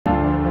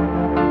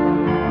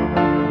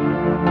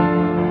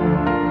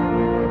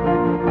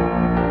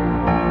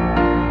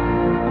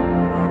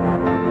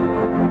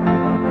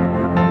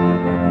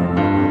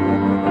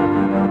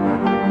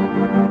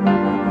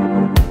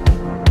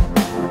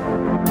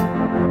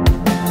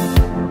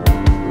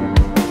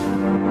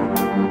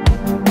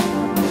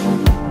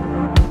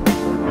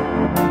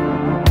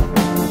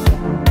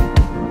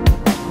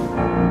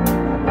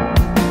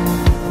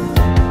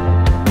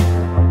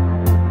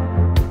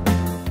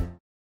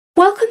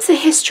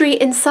History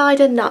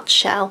Inside a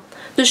Nutshell,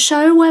 the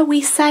show where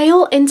we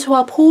sail into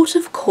our port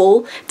of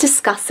call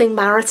discussing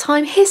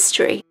maritime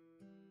history.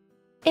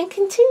 In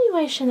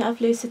continuation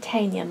of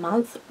Lusitania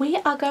month, we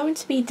are going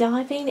to be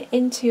diving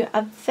into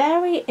a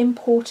very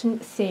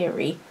important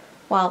theory.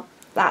 Well,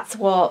 that's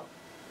what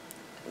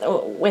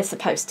we're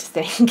supposed to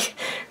think,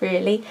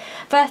 really.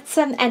 But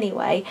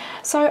anyway,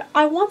 so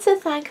I want to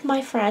thank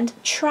my friend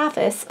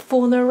Travis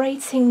for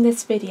narrating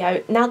this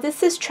video. Now,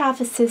 this is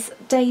Travis's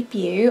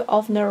debut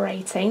of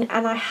narrating,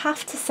 and I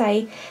have to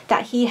say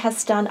that he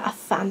has done a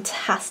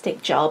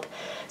fantastic job.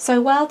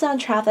 So well done,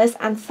 Travis,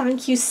 and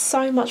thank you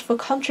so much for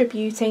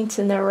contributing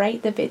to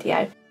narrate the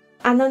video.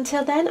 And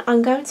until then,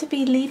 I'm going to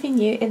be leaving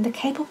you in the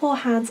capable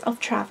hands of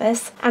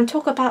Travis and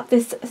talk about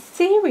this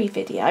theory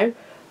video,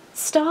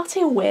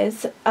 starting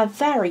with a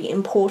very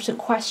important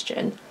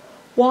question.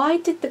 Why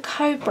did the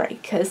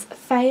codebreakers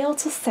fail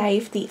to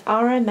save the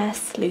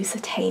RMS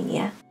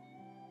Lusitania?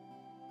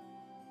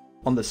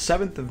 On the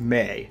 7th of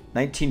May,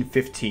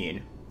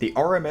 1915, the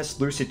RMS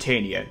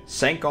Lusitania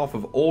sank off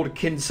of Old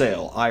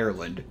Kinsale,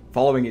 Ireland,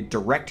 following a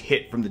direct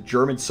hit from the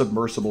German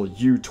submersible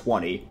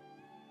U-20.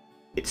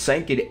 It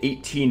sank in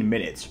 18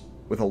 minutes,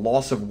 with a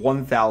loss of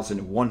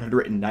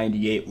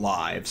 1,198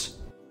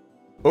 lives.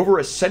 Over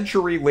a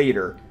century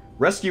later,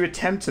 rescue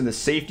attempts and the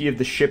safety of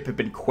the ship have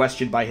been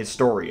questioned by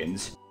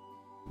historians.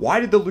 Why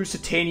did the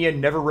Lusitania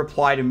never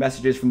reply to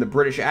messages from the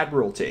British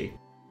Admiralty?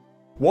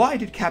 Why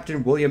did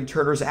Captain William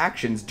Turner's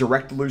actions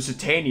direct the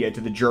Lusitania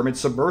to the German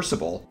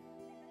submersible?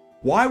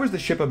 Why was the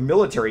ship a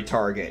military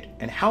target,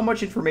 and how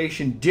much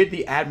information did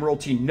the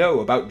Admiralty know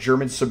about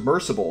German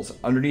submersibles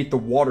underneath the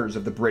waters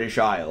of the British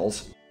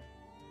Isles?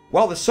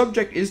 While the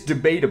subject is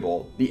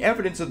debatable, the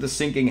evidence of the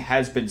sinking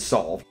has been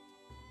solved.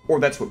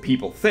 Or that's what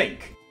people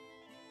think.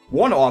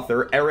 One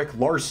author, Erik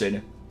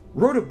Larson,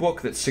 wrote a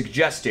book that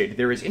suggested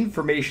there is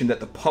information that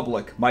the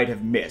public might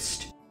have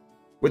missed.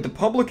 With the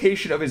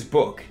publication of his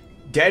book,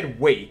 Dead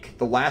Wake,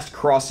 The Last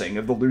Crossing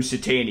of the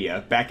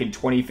Lusitania, back in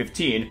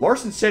 2015,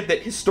 Larson said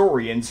that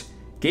historians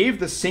gave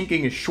the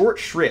sinking a short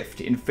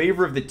shrift in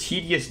favor of the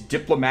tedious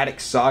diplomatic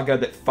saga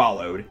that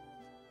followed,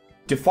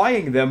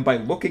 defying them by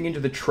looking into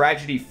the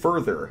tragedy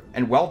further,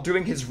 and while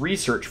doing his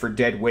research for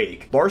Dead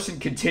Wake, Larson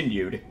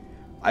continued,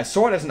 "I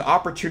saw it as an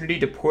opportunity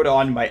to put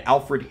on my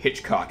Alfred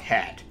Hitchcock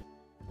hat."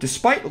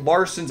 Despite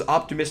Larson's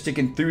optimistic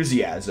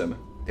enthusiasm,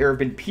 there have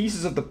been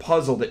pieces of the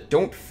puzzle that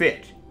don't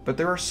fit, but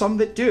there are some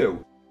that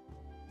do.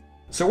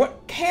 So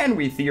what can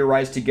we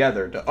theorize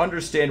together to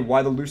understand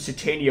why the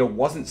Lusitania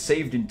wasn't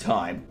saved in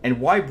time, and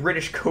why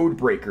British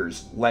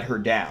codebreakers let her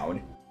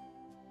down?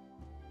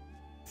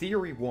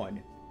 Theory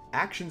 1.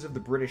 Actions of the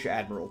British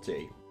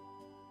Admiralty.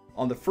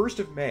 On the 1st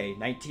of May,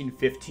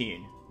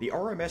 1915, the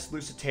RMS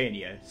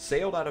Lusitania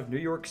sailed out of New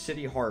York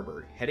City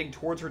Harbor, heading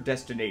towards her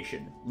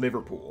destination,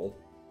 Liverpool.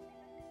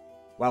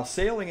 While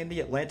sailing in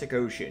the Atlantic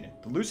Ocean,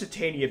 the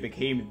Lusitania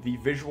became the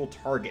visual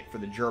target for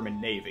the German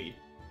Navy.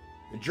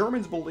 The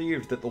Germans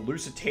believed that the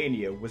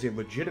Lusitania was a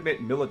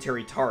legitimate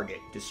military target,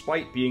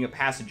 despite being a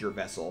passenger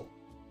vessel.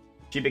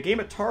 She became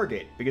a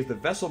target because the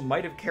vessel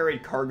might have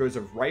carried cargoes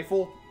of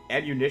rifle,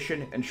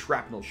 ammunition, and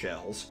shrapnel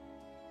shells.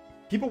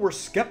 People were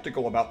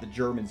skeptical about the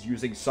Germans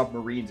using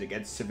submarines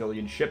against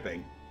civilian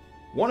shipping.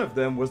 One of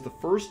them was the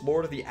First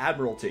Lord of the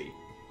Admiralty,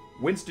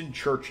 Winston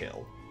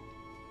Churchill.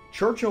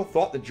 Churchill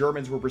thought the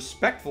Germans were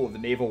respectful of the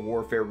naval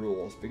warfare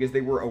rules because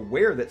they were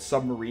aware that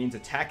submarines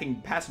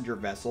attacking passenger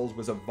vessels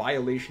was a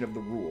violation of the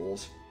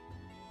rules.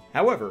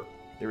 However,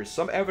 there is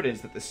some evidence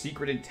that the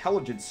Secret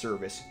Intelligence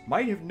Service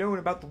might have known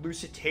about the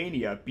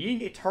Lusitania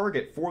being a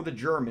target for the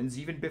Germans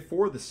even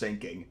before the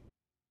sinking.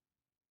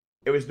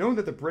 It was known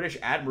that the British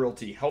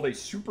Admiralty held a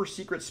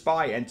super-secret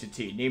spy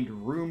entity named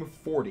Room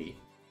 40.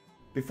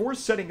 Before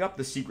setting up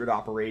the secret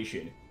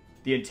operation,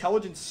 the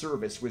intelligence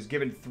service was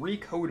given 3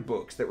 code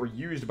books that were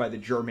used by the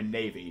German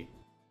Navy.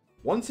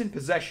 Once in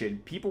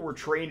possession, people were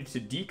trained to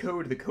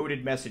decode the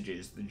coded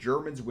messages the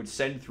Germans would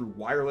send through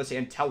wireless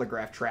and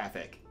telegraph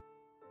traffic.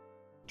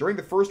 During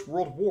the First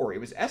World War, it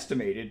was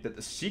estimated that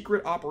the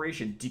secret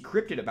operation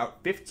decrypted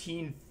about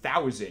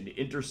 15,000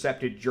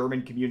 intercepted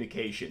German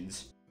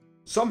communications.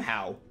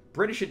 Somehow,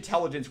 British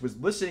intelligence was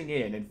listening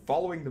in and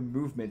following the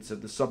movements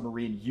of the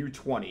submarine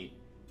U-20,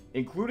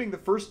 including the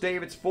first day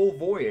of its full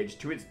voyage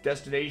to its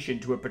destination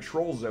to a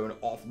patrol zone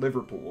off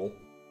Liverpool.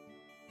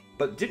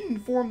 But didn't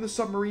inform the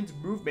submarine's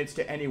movements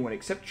to anyone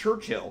except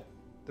Churchill,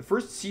 the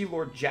First Sea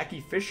Lord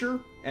Jackie Fisher,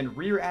 and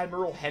Rear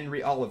Admiral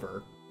Henry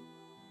Oliver.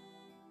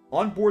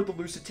 On board the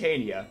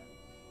Lusitania,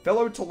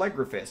 fellow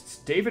telegraphists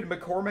David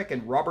McCormick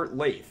and Robert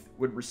Lath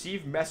would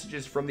receive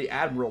messages from the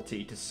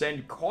Admiralty to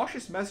send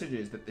cautious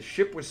messages that the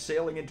ship was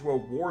sailing into a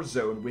war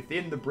zone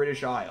within the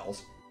British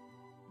Isles.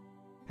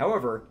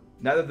 However,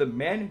 neither the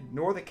men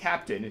nor the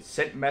captain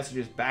sent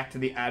messages back to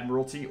the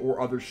Admiralty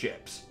or other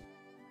ships.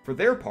 For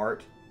their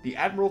part, the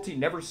Admiralty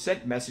never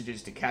sent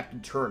messages to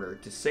Captain Turner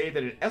to say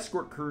that an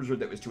escort cruiser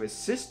that was to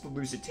assist the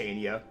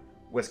Lusitania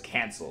was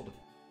cancelled.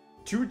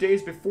 2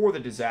 days before the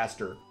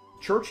disaster,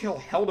 Churchill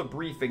held a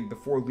briefing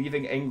before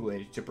leaving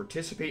England to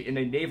participate in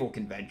a naval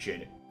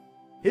convention.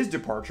 His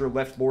departure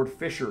left Lord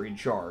Fisher in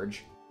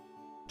charge.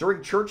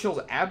 During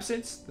Churchill's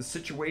absence, the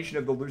situation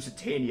of the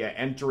Lusitania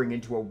entering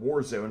into a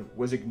war zone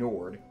was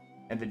ignored,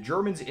 and the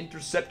Germans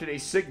intercepted a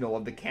signal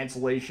of the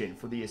cancellation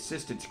for the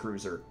assistance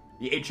cruiser,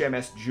 the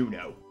HMS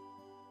Juno.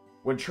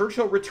 When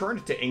Churchill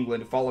returned to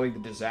England following the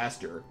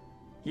disaster,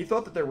 he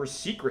thought that there were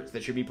secrets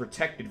that should be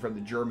protected from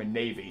the German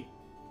Navy.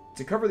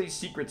 To cover these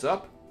secrets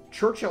up,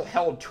 Churchill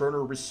held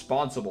Turner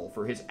responsible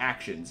for his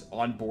actions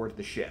on board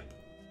the ship.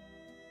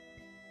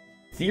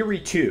 Theory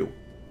 2.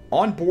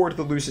 On board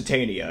the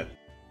Lusitania.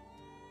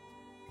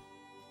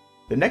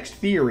 The next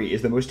theory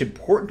is the most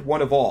important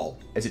one of all,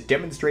 as it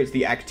demonstrates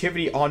the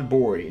activity on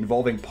board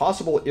involving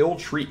possible ill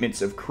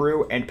treatments of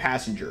crew and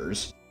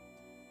passengers.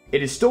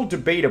 It is still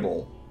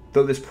debatable,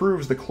 though this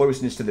proves the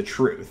closeness to the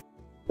truth,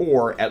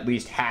 or at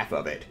least half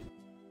of it.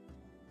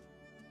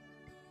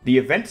 The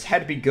events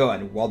had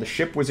begun while the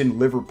ship was in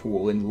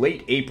Liverpool in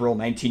late April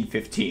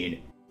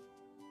 1915.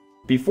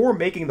 Before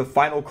making the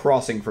final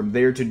crossing from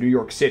there to New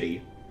York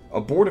City,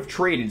 a Board of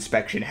Trade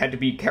inspection had to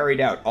be carried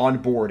out on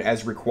board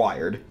as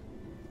required.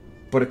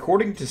 But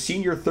according to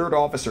Senior Third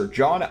Officer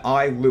John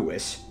I.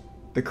 Lewis,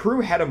 the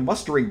crew had a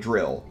mustering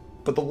drill,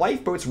 but the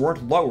lifeboats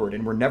weren't lowered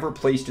and were never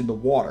placed in the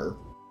water.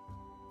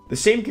 The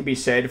same can be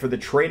said for the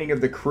training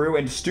of the crew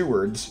and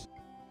stewards.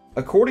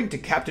 According to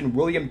Captain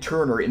William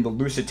Turner in the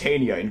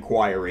Lusitania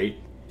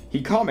inquiry,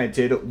 he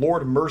commented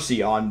Lord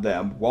mercy on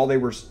them while they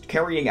were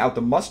carrying out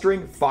the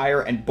mustering,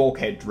 fire, and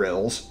bulkhead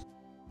drills.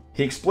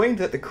 He explained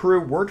that the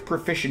crew weren't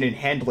proficient in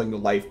handling the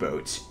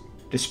lifeboats,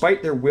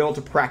 despite their will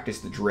to practice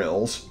the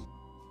drills.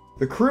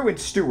 The crew and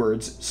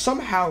stewards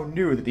somehow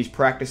knew that these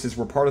practices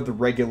were part of the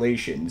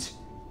regulations,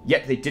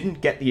 yet they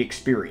didn't get the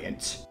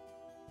experience.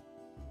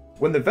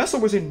 When the vessel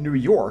was in New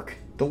York,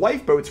 the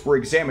lifeboats were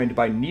examined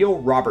by Neil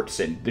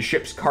Robertson, the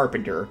ship's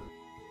carpenter.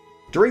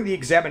 During the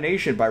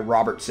examination by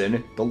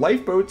Robertson, the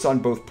lifeboats on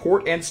both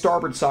port and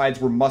starboard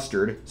sides were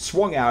mustered,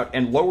 swung out,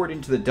 and lowered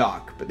into the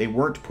dock, but they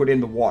weren't put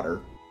in the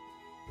water.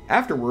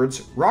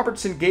 Afterwards,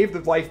 Robertson gave the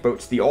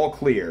lifeboats the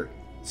all-clear,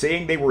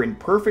 saying they were in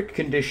perfect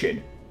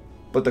condition,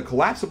 but the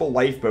collapsible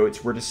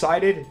lifeboats were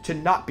decided to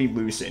not be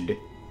loosened.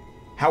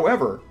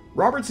 However,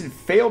 Robertson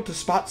failed to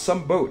spot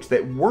some boats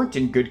that weren't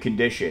in good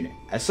condition,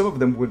 as some of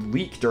them would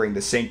leak during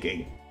the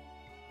sinking.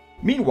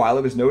 Meanwhile,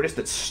 it was noticed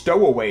that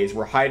stowaways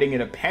were hiding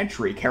in a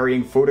pantry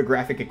carrying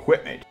photographic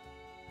equipment.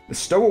 The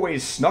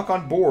stowaways snuck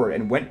on board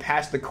and went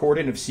past the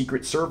cordon of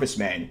Secret Service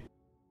men.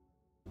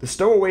 The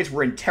stowaways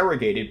were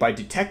interrogated by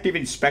Detective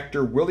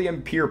Inspector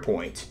William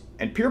Pierpoint,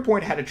 and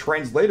Pierpoint had a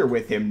translator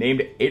with him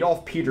named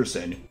Adolf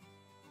Peterson.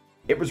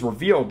 It was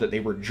revealed that they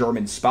were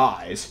German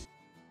spies.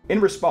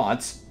 In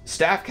response,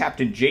 Staff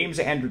Captain James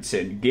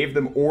Anderson gave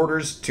them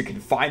orders to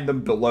confine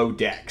them below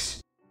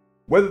decks.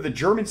 Whether the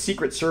German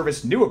Secret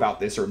Service knew about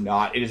this or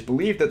not, it is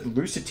believed that the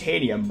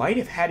Lusitania might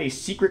have had a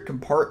secret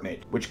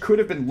compartment which could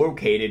have been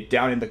located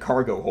down in the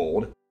cargo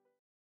hold.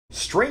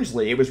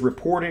 Strangely, it was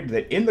reported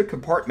that in the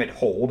compartment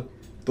hold,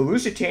 the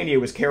Lusitania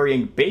was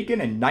carrying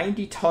bacon and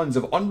 90 tons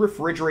of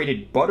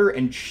unrefrigerated butter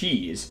and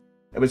cheese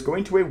that was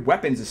going to a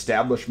weapons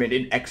establishment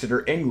in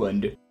Exeter,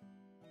 England.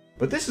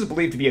 But this is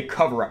believed to be a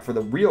cover-up for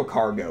the real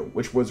cargo,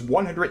 which was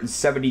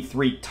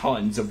 173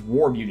 tons of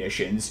war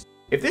munitions.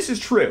 If this is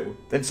true,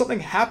 then something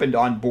happened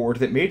on board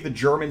that made the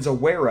Germans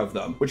aware of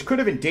them, which could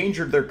have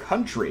endangered their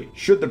country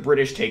should the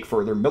British take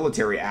further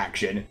military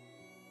action.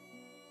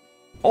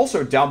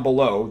 Also down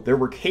below, there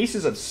were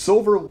cases of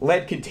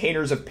silver-lead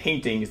containers of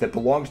paintings that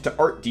belonged to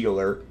art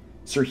dealer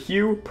Sir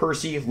Hugh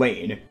Percy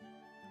Lane.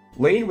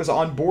 Lane was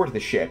on board the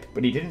ship,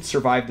 but he didn't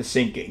survive the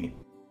sinking.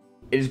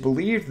 It is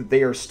believed that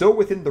they are still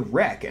within the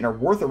wreck and are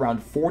worth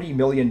around $40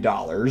 million.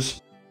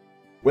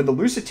 When the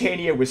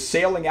Lusitania was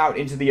sailing out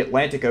into the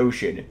Atlantic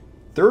Ocean,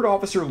 Third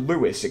Officer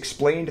Lewis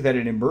explained that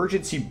an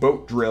emergency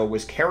boat drill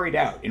was carried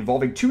out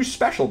involving two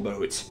special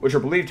boats, which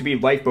are believed to be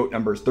lifeboat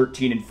numbers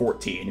 13 and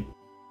 14.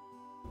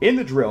 In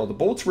the drill, the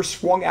bolts were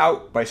swung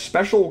out by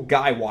special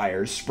guy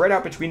wires spread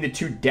out between the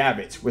two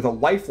davits, with a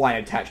lifeline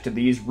attached to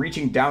these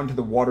reaching down to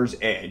the water's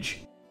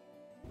edge.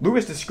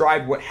 Lewis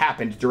described what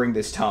happened during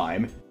this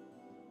time.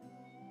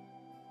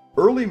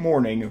 Early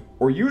morning,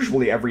 or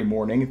usually every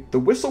morning, the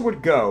whistle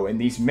would go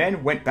and these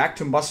men went back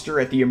to muster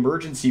at the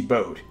emergency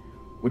boat.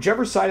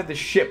 Whichever side of the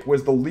ship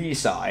was the lee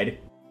side.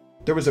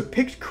 There was a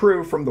picked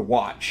crew from the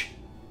watch.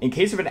 In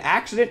case of an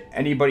accident,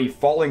 anybody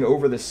falling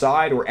over the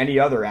side, or any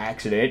other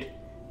accident,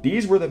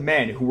 these were the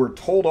men who were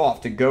told off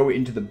to go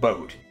into the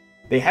boat.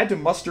 They had to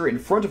muster in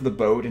front of the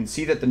boat and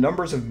see that the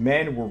numbers of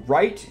men were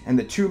right, and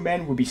the two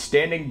men would be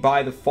standing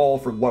by the fall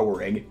for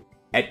lowering.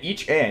 At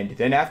each end,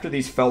 then after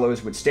these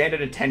fellows would stand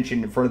at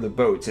attention in front of the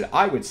boats, and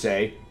I would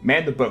say,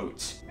 man the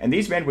boats. And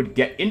these men would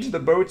get into the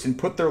boats and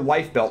put their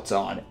life belts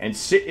on, and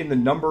sit in the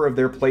number of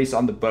their place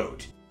on the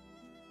boat.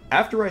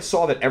 After I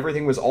saw that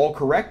everything was all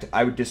correct,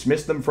 I would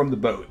dismiss them from the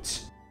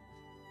boats.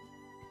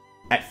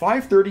 At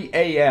 5:30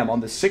 a.m.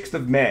 on the 6th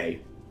of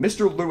May,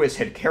 Mr. Lewis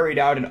had carried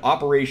out an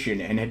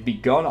operation and had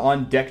begun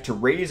on deck to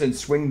raise and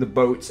swing the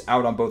boats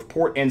out on both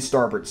port and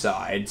starboard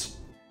sides.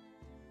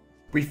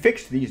 We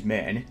fixed these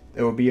men,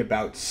 there would be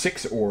about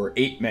 6 or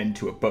 8 men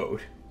to a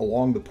boat,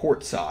 along the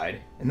port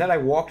side, and then I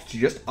walked to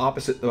just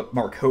opposite the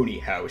Marconi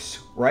house,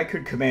 where I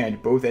could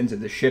command both ends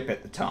of the ship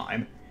at the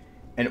time,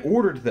 and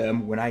ordered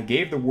them when I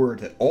gave the word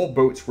that all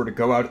boats were to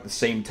go out at the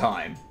same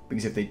time,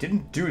 because if they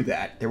didn't do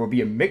that, there would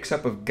be a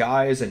mix-up of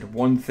guys and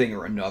one thing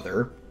or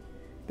another.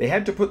 They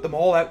had to put them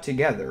all out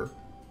together,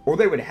 or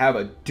they would have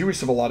a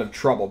deuce of a lot of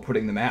trouble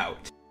putting them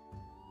out.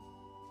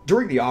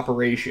 During the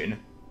operation,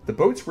 the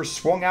boats were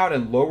swung out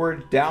and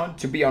lowered down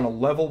to be on a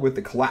level with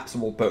the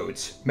collapsible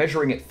boats,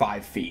 measuring at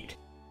 5 feet.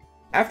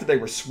 After they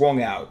were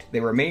swung out, they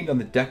remained on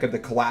the deck of the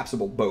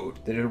collapsible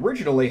boat that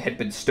originally had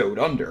been stowed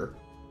under.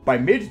 By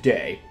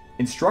midday,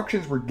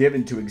 instructions were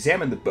given to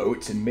examine the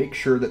boats and make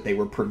sure that they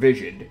were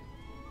provisioned.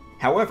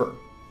 However,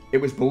 it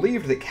was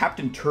believed that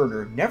Captain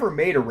Turner never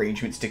made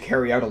arrangements to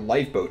carry out a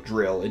lifeboat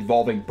drill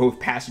involving both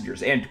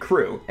passengers and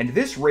crew, and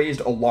this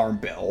raised alarm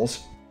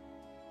bells.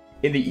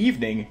 In the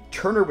evening,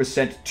 Turner was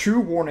sent 2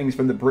 warnings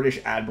from the British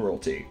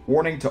Admiralty,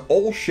 warning to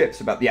all ships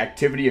about the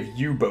activity of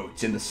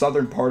U-boats in the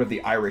southern part of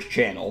the Irish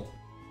Channel.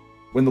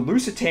 When the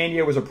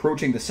Lusitania was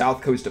approaching the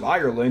south coast of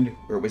Ireland,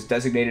 where it was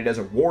designated as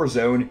a war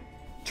zone,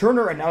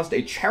 Turner announced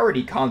a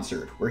charity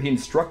concert where he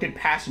instructed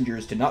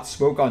passengers to not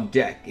smoke on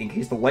deck in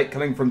case the light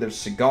coming from their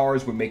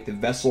cigars would make the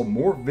vessel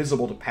more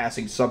visible to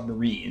passing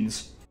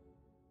submarines.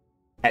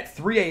 At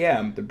 3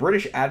 a.m., the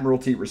British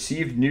Admiralty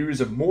received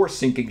news of more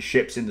sinking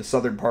ships in the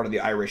southern part of the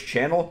Irish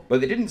Channel,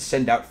 but they didn't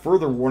send out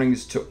further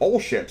warnings to all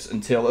ships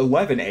until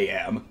 11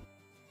 a.m.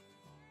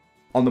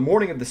 On the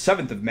morning of the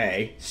 7th of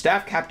May,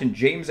 Staff Captain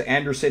James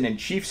Anderson and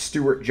Chief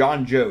Steward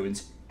John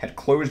Jones had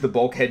closed the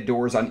bulkhead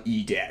doors on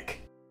E-deck.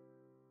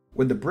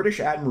 When the British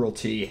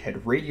Admiralty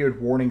had radioed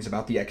warnings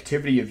about the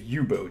activity of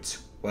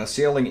U-boats while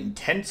sailing in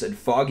tense and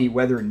foggy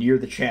weather near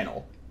the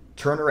channel,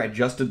 Turner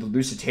adjusted the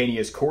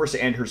Lusitania's course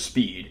and her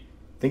speed,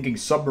 thinking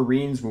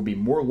submarines would be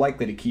more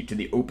likely to keep to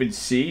the open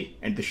sea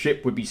and the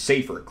ship would be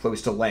safer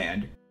close to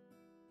land.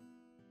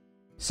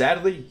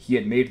 Sadly, he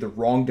had made the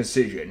wrong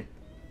decision,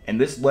 and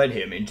this led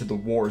him into the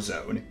war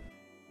zone.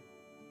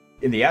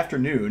 In the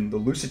afternoon, the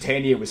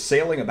Lusitania was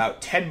sailing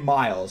about 10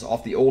 miles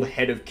off the old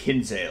head of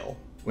Kinsale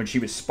when she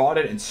was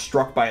spotted and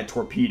struck by a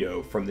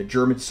torpedo from the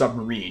German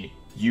submarine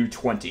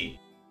U-20.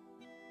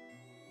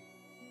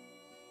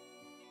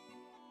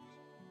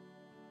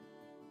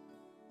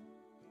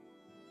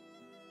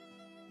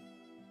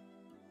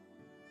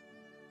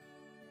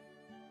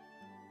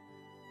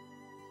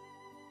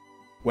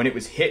 When it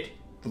was hit,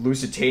 the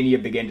Lusitania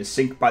began to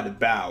sink by the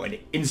bow, and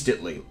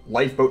instantly,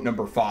 lifeboat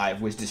number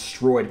 5 was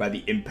destroyed by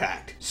the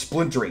impact,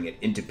 splintering it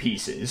into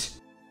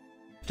pieces.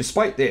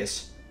 Despite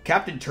this,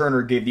 Captain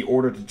Turner gave the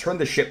order to turn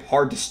the ship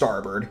hard to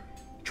starboard,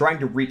 trying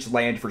to reach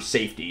land for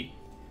safety.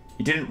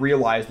 He didn't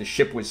realize the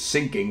ship was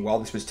sinking while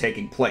this was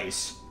taking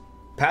place.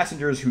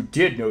 Passengers who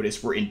did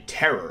notice were in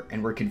terror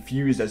and were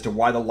confused as to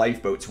why the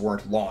lifeboats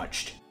weren't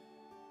launched.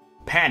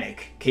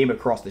 Panic came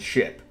across the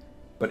ship,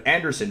 but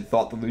Anderson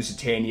thought the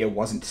Lusitania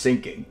wasn't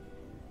sinking.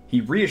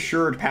 He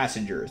reassured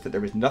passengers that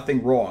there was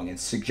nothing wrong and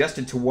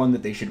suggested to one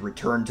that they should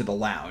return to the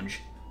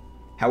lounge.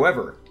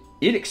 However,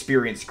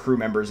 inexperienced crew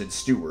members and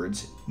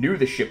stewards knew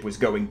the ship was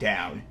going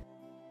down,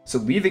 so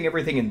leaving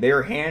everything in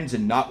their hands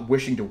and not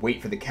wishing to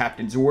wait for the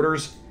captain's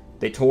orders,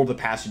 they told the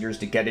passengers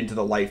to get into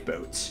the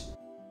lifeboats.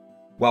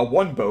 While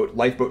one boat,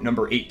 lifeboat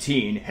number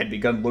 18, had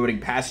begun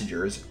loading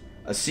passengers,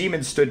 a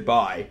seaman stood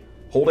by,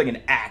 holding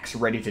an axe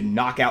ready to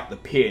knock out the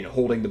pin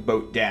holding the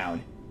boat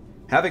down.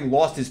 Having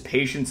lost his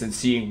patience and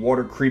seeing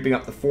water creeping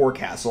up the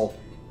forecastle,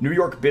 New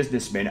York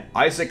businessman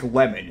Isaac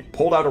Lemon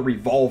pulled out a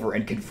revolver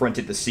and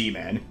confronted the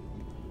seaman.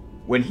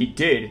 When he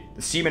did,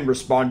 the seaman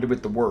responded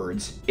with the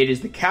words, "It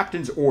is the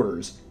captain's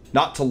orders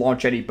not to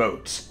launch any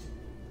boats."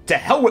 "To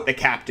hell with the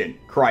captain!"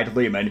 cried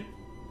Lehman.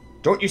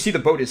 "Don't you see the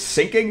boat is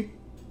sinking?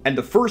 And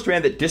the first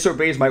man that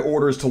disobeys my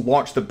orders to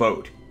launch the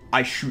boat,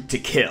 I shoot to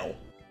kill."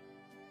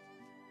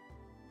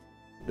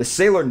 The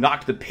sailor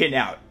knocked the pin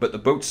out, but the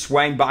boat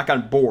swang back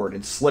on board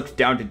and slipped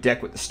down to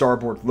deck with the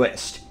starboard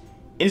list,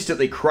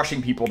 instantly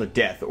crushing people to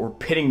death or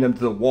pinning them to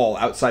the wall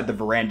outside the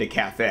Veranda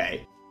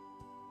Cafe.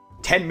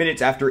 10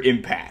 minutes after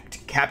impact,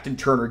 Captain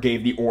Turner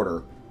gave the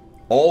order,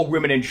 all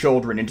women and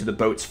children into the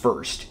boats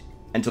first,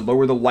 and to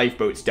lower the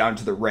lifeboats down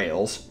to the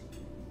rails.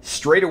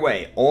 Straight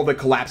away, all the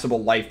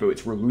collapsible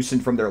lifeboats were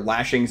loosened from their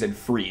lashings and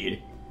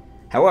freed.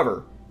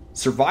 However,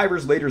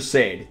 survivors later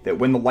said that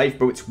when the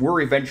lifeboats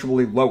were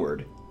eventually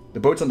lowered, the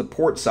boats on the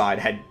port side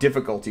had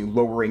difficulty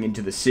lowering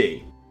into the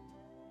sea.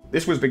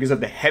 This was because of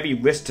the heavy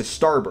list to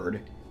starboard,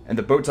 and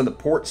the boats on the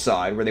port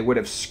side where they would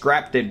have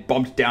scrapped and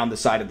bumped down the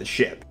side of the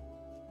ship.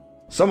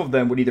 Some of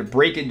them would either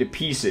break into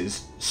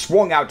pieces,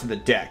 swung out to the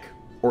deck,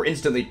 or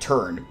instantly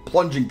turn,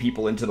 plunging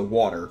people into the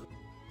water.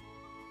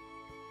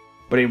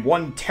 But in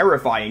one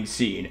terrifying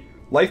scene,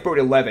 Lifeboat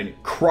 11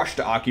 crushed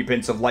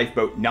occupants of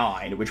Lifeboat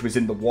 9, which was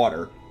in the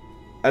water.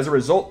 As a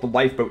result, the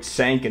lifeboat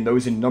sank and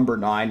those in number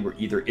 9 were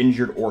either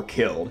injured or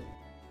killed.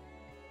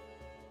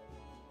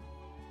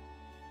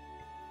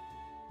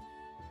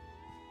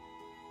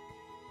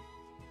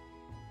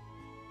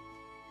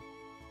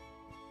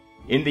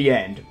 In the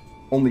end,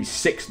 only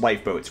 6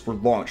 lifeboats were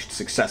launched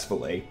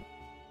successfully.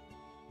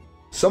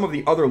 Some of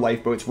the other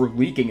lifeboats were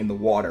leaking in the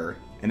water,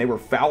 and they were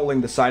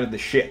fouling the side of the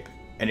ship,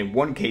 and in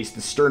one case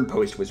the stern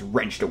post was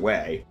wrenched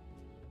away.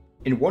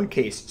 In one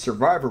case,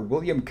 survivor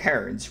William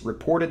Cairns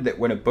reported that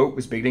when a boat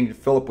was beginning to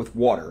fill up with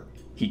water,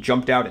 he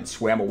jumped out and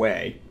swam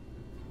away.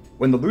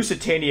 When the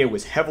Lusitania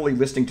was heavily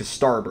listing to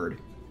starboard,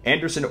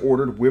 Anderson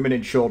ordered women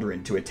and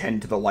children to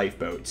attend to the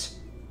lifeboats.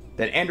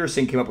 Then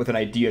Anderson came up with an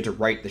idea to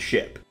right the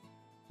ship.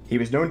 He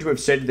was known to have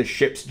said to the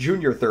ship's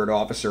junior third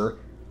officer,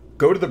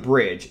 "Go to the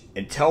bridge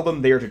and tell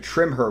them they are to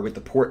trim her with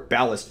the port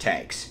ballast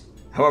tanks."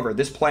 However,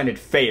 this plan had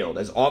failed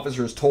as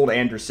officers told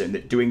Anderson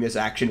that doing this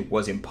action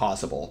was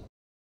impossible.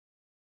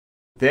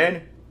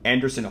 Then,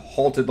 Anderson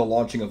halted the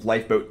launching of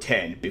Lifeboat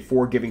 10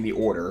 before giving the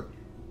order,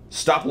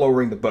 "Stop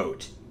lowering the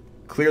boat.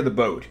 Clear the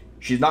boat.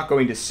 She's not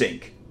going to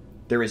sink.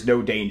 There is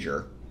no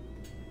danger."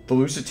 The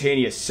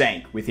Lusitania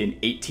sank within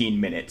 18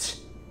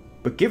 minutes.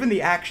 But given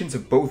the actions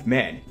of both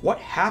men, what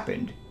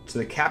happened to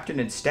the captain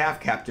and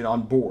staff captain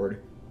on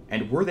board,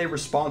 and were they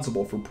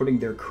responsible for putting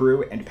their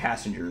crew and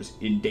passengers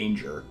in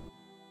danger?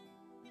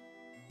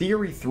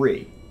 Theory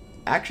 3.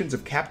 Actions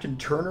of Captain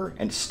Turner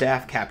and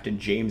Staff Captain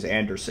James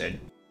Anderson.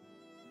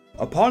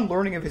 Upon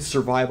learning of his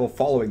survival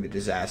following the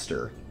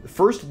disaster, the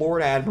First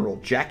Lord Admiral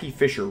Jackie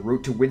Fisher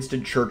wrote to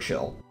Winston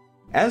Churchill,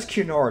 "As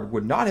Cunard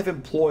would not have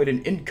employed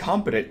an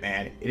incompetent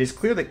man, it is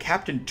clear that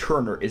Captain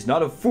Turner is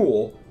not a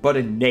fool, but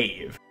a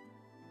knave."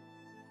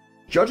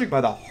 Judging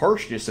by the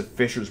harshness of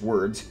Fisher's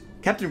words,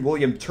 Captain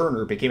William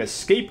Turner became a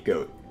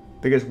scapegoat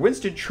because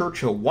Winston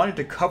Churchill wanted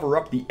to cover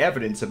up the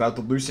evidence about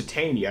the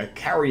Lusitania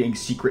carrying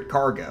secret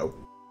cargo.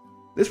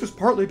 This was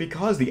partly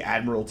because the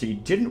Admiralty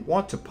didn't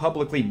want to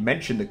publicly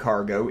mention the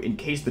cargo in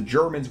case the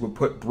Germans would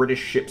put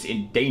British ships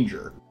in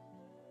danger.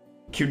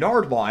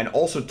 Cunard Line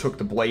also took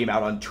the blame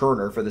out on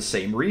Turner for the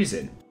same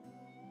reason.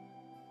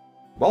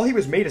 While he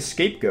was made a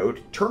scapegoat,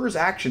 Turner's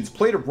actions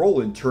played a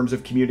role in terms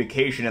of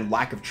communication and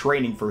lack of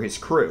training for his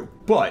crew.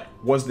 But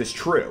was this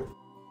true?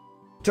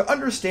 To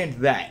understand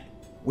that,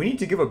 we need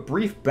to give a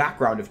brief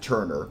background of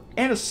Turner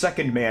and a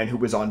second man who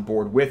was on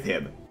board with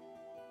him.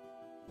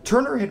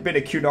 Turner had been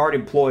a Cunard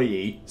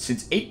employee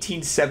since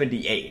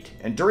 1878,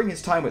 and during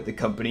his time with the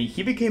company,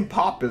 he became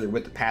popular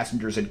with the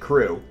passengers and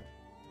crew.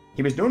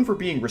 He was known for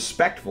being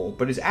respectful,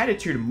 but his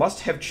attitude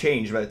must have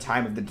changed by the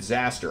time of the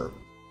disaster.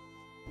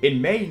 In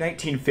May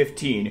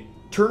 1915,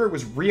 Turner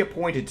was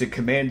reappointed to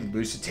command the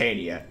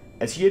Lusitania,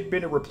 as he had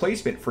been a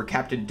replacement for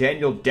Captain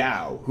Daniel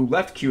Dow, who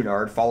left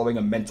Cunard following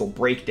a mental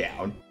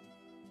breakdown.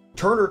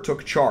 Turner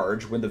took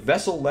charge when the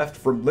vessel left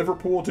from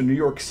Liverpool to New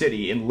York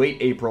City in late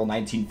April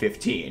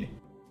 1915.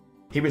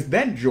 He was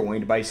then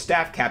joined by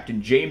Staff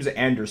Captain James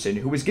Anderson,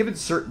 who was given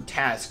certain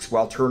tasks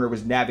while Turner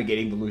was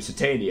navigating the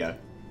Lusitania.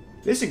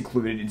 This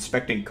included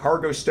inspecting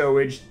cargo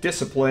stowage,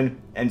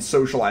 discipline, and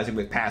socializing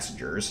with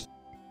passengers.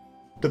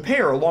 The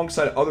pair,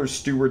 alongside other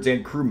stewards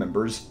and crew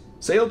members,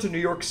 sailed to New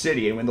York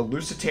City, and when the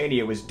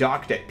Lusitania was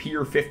docked at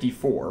Pier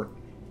 54,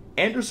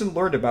 Anderson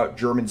learned about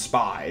German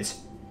spies.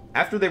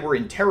 After they were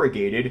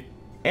interrogated,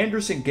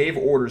 Anderson gave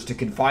orders to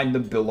confine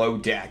them below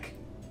deck.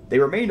 They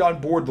remained on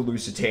board the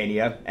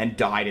Lusitania and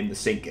died in the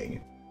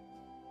sinking.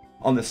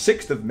 On the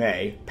 6th of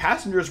May,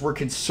 passengers were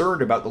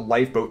concerned about the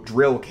lifeboat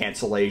drill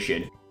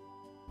cancellation.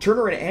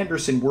 Turner and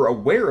Anderson were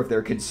aware of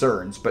their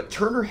concerns, but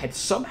Turner had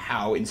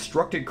somehow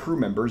instructed crew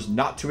members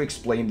not to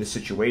explain the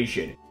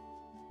situation.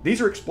 These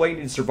are explained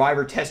in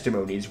survivor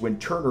testimonies when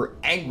Turner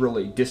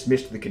angrily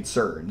dismissed the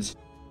concerns.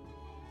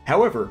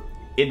 However,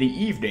 in the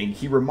evening,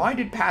 he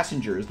reminded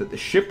passengers that the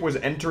ship was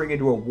entering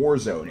into a war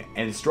zone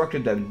and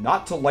instructed them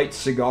not to light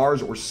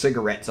cigars or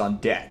cigarettes on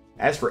deck.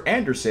 As for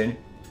Anderson,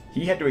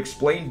 he had to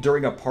explain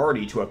during a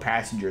party to a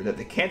passenger that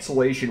the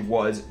cancellation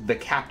was the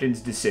captain's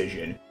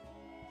decision.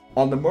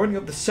 On the morning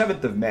of the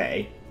 7th of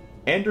May,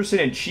 Anderson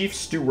and Chief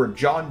Steward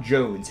John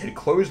Jones had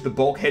closed the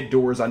bulkhead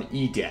doors on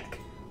E-deck,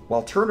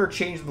 while Turner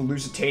changed the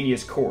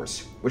Lusitania's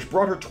course, which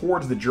brought her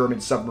towards the German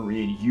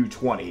submarine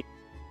U-20.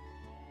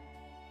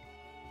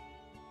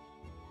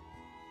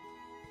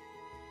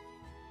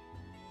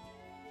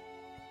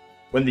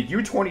 When the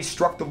U-20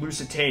 struck the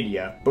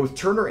Lusitania, both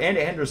Turner and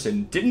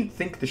Anderson didn't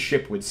think the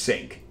ship would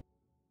sink.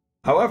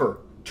 However,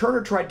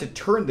 Turner tried to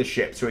turn the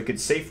ship so it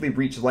could safely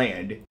reach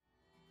land.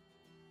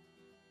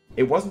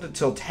 It wasn't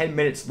until 10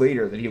 minutes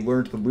later that he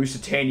learned the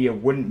Lusitania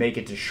wouldn't make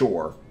it to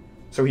shore,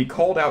 so he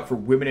called out for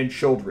women and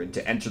children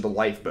to enter the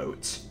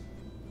lifeboats.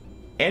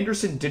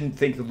 Anderson didn't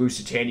think the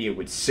Lusitania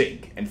would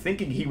sink, and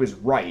thinking he was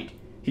right,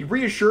 he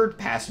reassured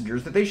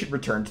passengers that they should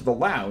return to the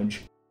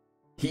lounge.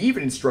 He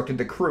even instructed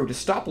the crew to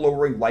stop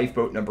lowering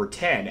lifeboat number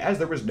 10 as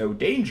there was no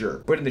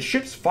danger, but in the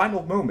ship's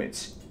final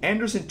moments,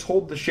 Anderson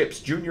told the ship's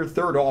junior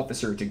third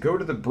officer to go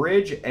to the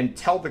bridge and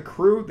tell the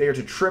crew they are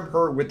to trim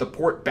her with the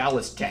port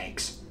ballast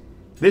tanks.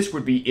 This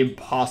would be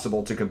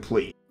impossible to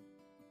complete.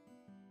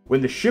 When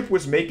the ship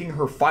was making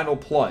her final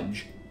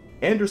plunge,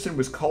 Anderson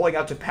was calling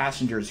out to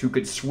passengers who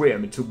could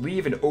swim to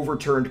leave an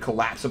overturned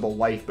collapsible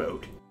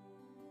lifeboat.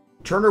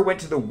 Turner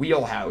went to the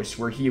wheelhouse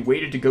where he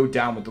waited to go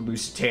down with the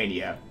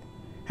Lusitania.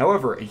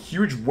 However, a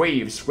huge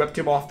wave swept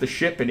him off the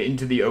ship and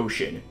into the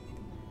ocean.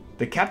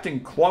 The captain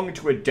clung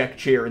to a deck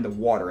chair in the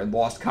water and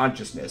lost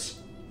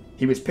consciousness.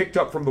 He was picked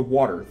up from the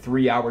water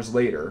 3 hours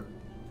later.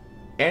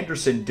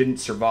 Anderson didn't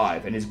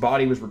survive, and his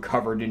body was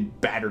recovered in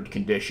battered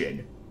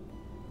condition.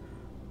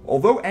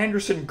 Although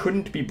Anderson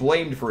couldn't be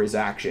blamed for his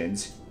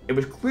actions, it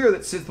was clear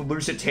that since the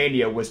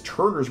Lusitania was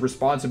Turner's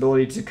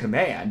responsibility to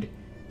command,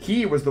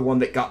 he was the one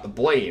that got the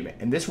blame,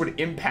 and this would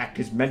impact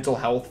his mental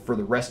health for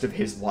the rest of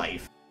his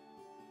life.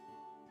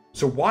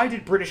 So why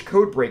did British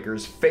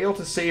codebreakers fail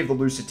to save the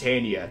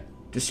Lusitania,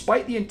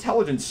 despite the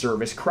intelligence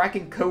service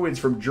cracking codes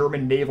from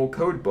German naval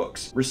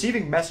codebooks,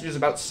 receiving messages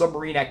about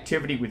submarine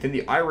activity within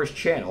the Irish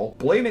Channel,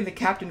 blaming the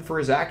captain for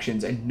his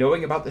actions, and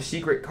knowing about the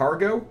secret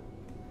cargo?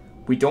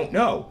 We don't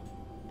know.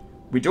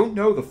 We don't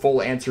know the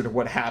full answer to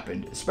what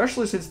happened,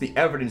 especially since the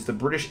evidence the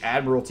British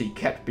Admiralty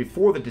kept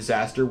before the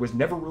disaster was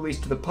never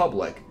released to the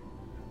public.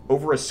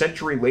 Over a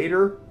century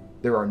later,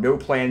 there are no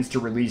plans to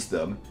release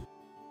them.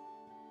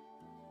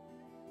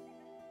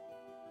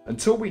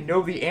 Until we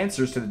know the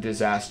answers to the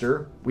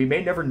disaster, we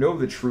may never know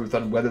the truth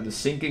on whether the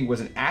sinking was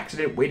an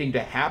accident waiting to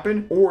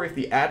happen, or if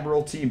the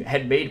Admiralty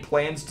had made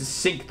plans to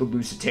sink the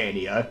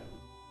Lusitania.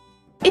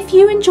 If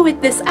you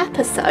enjoyed this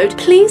episode,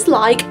 please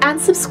like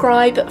and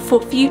subscribe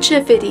for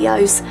future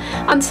videos.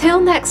 Until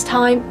next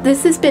time,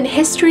 this has been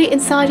History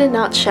Inside a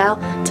Nutshell,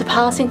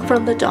 departing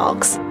from the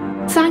docks.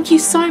 Thank you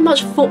so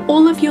much for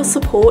all of your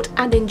support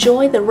and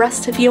enjoy the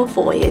rest of your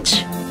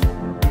voyage.